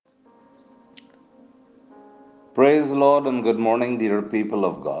Praise the Lord and good morning, dear people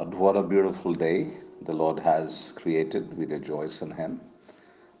of God. What a beautiful day the Lord has created. We rejoice in Him.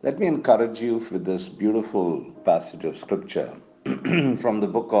 Let me encourage you with this beautiful passage of Scripture from the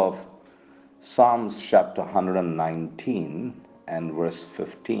book of Psalms, chapter 119 and verse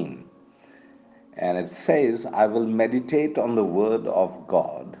 15. And it says, I will meditate on the word of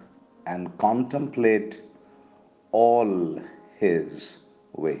God and contemplate all His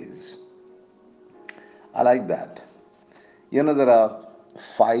ways. I like that. There are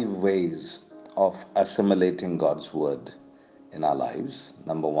five ways of assimilating God's word in our lives.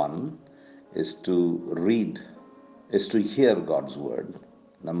 Number one is to read, is to hear God's word.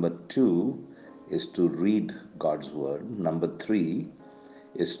 Number two is to read God's word. Number three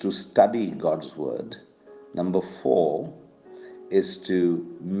is to study God's word. Number four is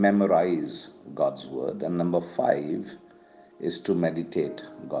to memorize God's word. And number five is to meditate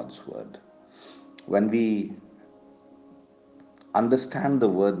God's word. When we understand the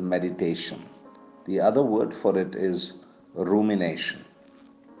word meditation. The other word for it is rumination.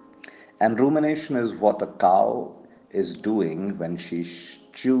 And rumination is what a cow is doing when she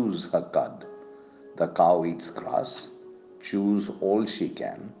chews her cud. The cow eats grass, chews all she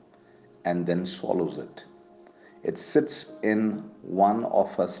can, and then swallows it. It sits in one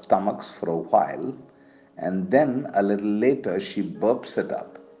of her stomachs for a while, and then a little later she burps it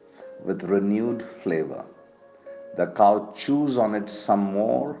up with renewed flavor. The cow chews on it some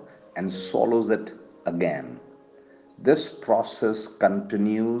more and swallows it again. This process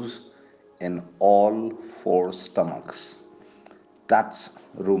continues in all four stomachs. That's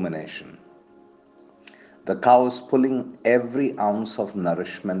rumination. The cow is pulling every ounce of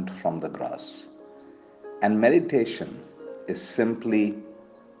nourishment from the grass. And meditation is simply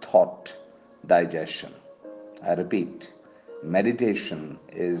thought digestion. I repeat, meditation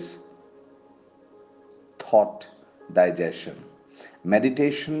is thought digestion.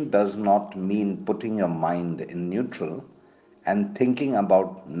 Meditation does not mean putting your mind in neutral and thinking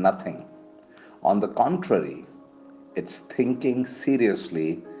about nothing. On the contrary, it's thinking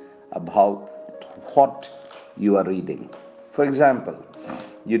seriously about what you are reading. For example,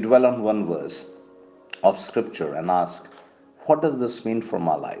 you dwell on one verse of scripture and ask, what does this mean for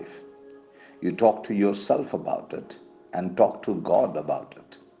my life? You talk to yourself about it and talk to God about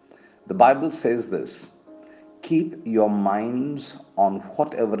it. The Bible says this: keep your minds on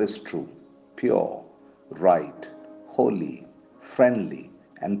whatever is true, pure, right, holy, friendly,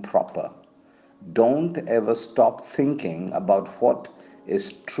 and proper. Don't ever stop thinking about what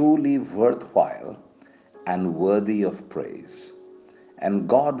is truly worthwhile and worthy of praise. And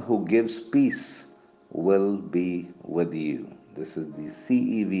God, who gives peace, will be with you. This is the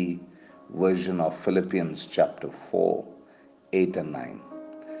CEV version of Philippians chapter 4, 8 and 9.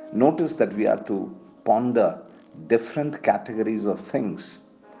 Notice that we are to ponder different categories of things,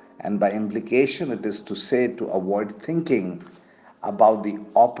 and by implication, it is to say to avoid thinking about the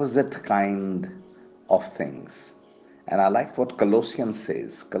opposite kind of things. And I like what Colossians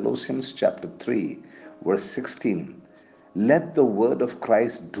says, Colossians chapter 3, verse 16. Let the word of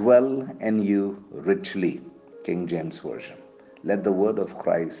Christ dwell in you richly. King James Version. Let the word of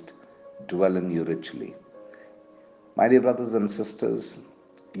Christ dwell in you richly. My dear brothers and sisters,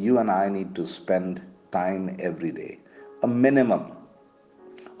 you and I need to spend time every day, a minimum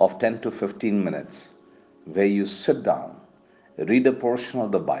of 10 to 15 minutes, where you sit down, read a portion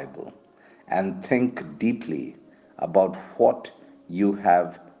of the Bible, and think deeply about what you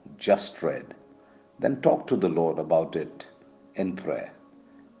have just read. Then talk to the Lord about it in prayer.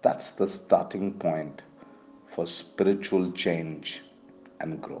 That's the starting point for spiritual change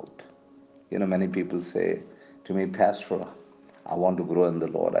and growth. Many people say to me, Pastor, I want to grow in the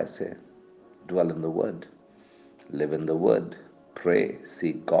Lord. I say, dwell in the Word, live in the Word, pray,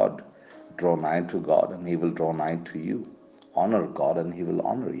 seek God, draw nigh to God, and He will draw nigh to you. Honor God, and He will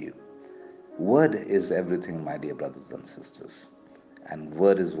honor you. Word is everything, my dear brothers and sisters. And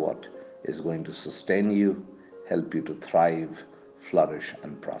Word is what is going to sustain you, help you to thrive, flourish,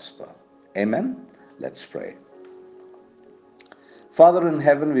 and prosper. Amen? Let's pray. Father in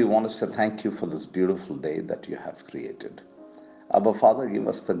heaven, we want to say thank you for this beautiful day that you have created. Abba Father, give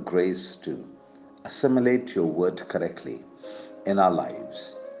us the grace to assimilate your word correctly in our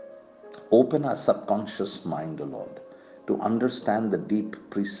lives. Open our subconscious mind, O Lord, to understand the deep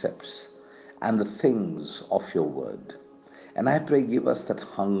precepts and the things of your word. And I pray, give us that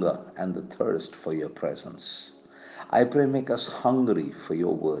hunger and the thirst for your presence. I pray, make us hungry for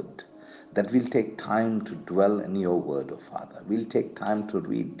your word, that we'll take time to dwell in your word, O Father. We'll take time to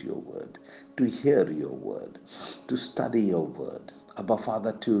read your word, to hear your word, to study your word. Abba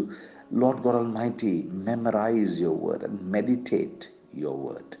Father, to Lord God Almighty, memorize your word and meditate your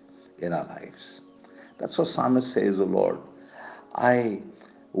word in our lives. That's what Psalmist says, O Lord, I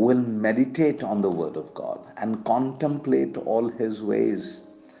will meditate on the word of God and contemplate all his ways.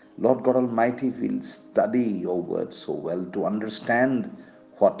 Lord God Almighty, we'll study your word so well to understand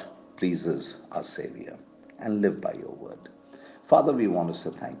what pleases our Savior and live by your word. Father, we want to say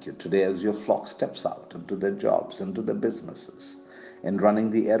thank you today as your flock steps out into their jobs, into their businesses, in running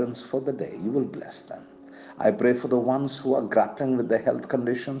the errands for the day. You will bless them. I pray for the ones who are grappling with their health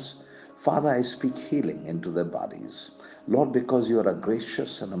conditions. Father, I speak healing into their bodies. Lord, because you are a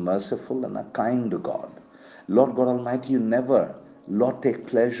gracious and a merciful and a kind God. Lord God Almighty, you never, Lord, take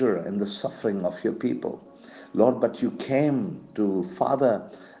pleasure in the suffering of your people. Lord, but you came to, Father,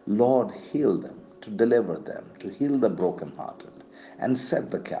 Lord, heal them, to deliver them, to heal the brokenhearted, and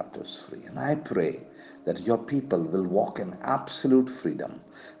set the captives free. And I pray that your people will walk in absolute freedom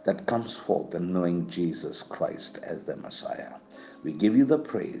that comes forth in knowing Jesus Christ as their Messiah. We give you the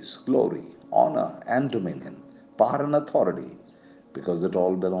praise, glory, honor, and dominion, power and authority, because it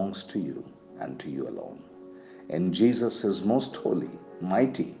all belongs to you and to you alone. In Jesus' most holy,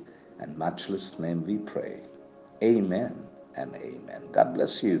 mighty, and matchless name we pray. Amen and amen. God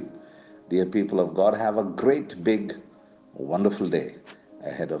bless you, dear people of God. Have a great, big, wonderful day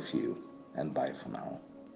ahead of you. And bye for now.